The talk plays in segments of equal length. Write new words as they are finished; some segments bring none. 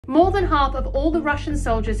More than half of all the Russian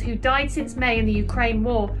soldiers who died since May in the Ukraine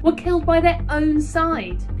war were killed by their own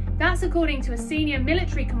side. That's according to a senior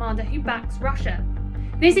military commander who backs Russia.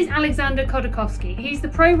 This is Alexander Khodorkovsky. He's the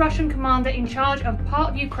pro-Russian commander in charge of part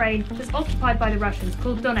of Ukraine that's occupied by the Russians,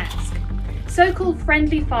 called Donetsk. So-called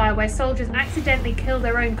friendly fire, where soldiers accidentally kill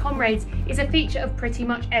their own comrades, is a feature of pretty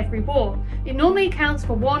much every war. It normally accounts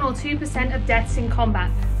for 1 or 2% of deaths in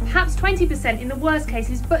combat, perhaps 20% in the worst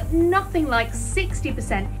cases, but nothing like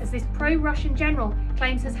 60%, as this pro-Russian general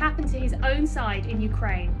claims has happened to his own side in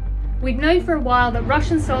Ukraine. We've known for a while that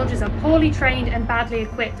Russian soldiers are poorly trained and badly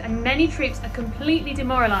equipped, and many troops are completely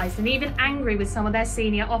demoralised and even angry with some of their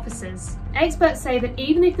senior officers. Experts say that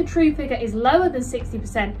even if the true figure is lower than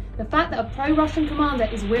 60%, the fact that a pro-Russian commander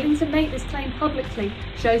is willing to make this claim publicly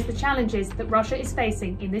shows the challenges that Russia is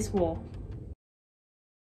facing in this war.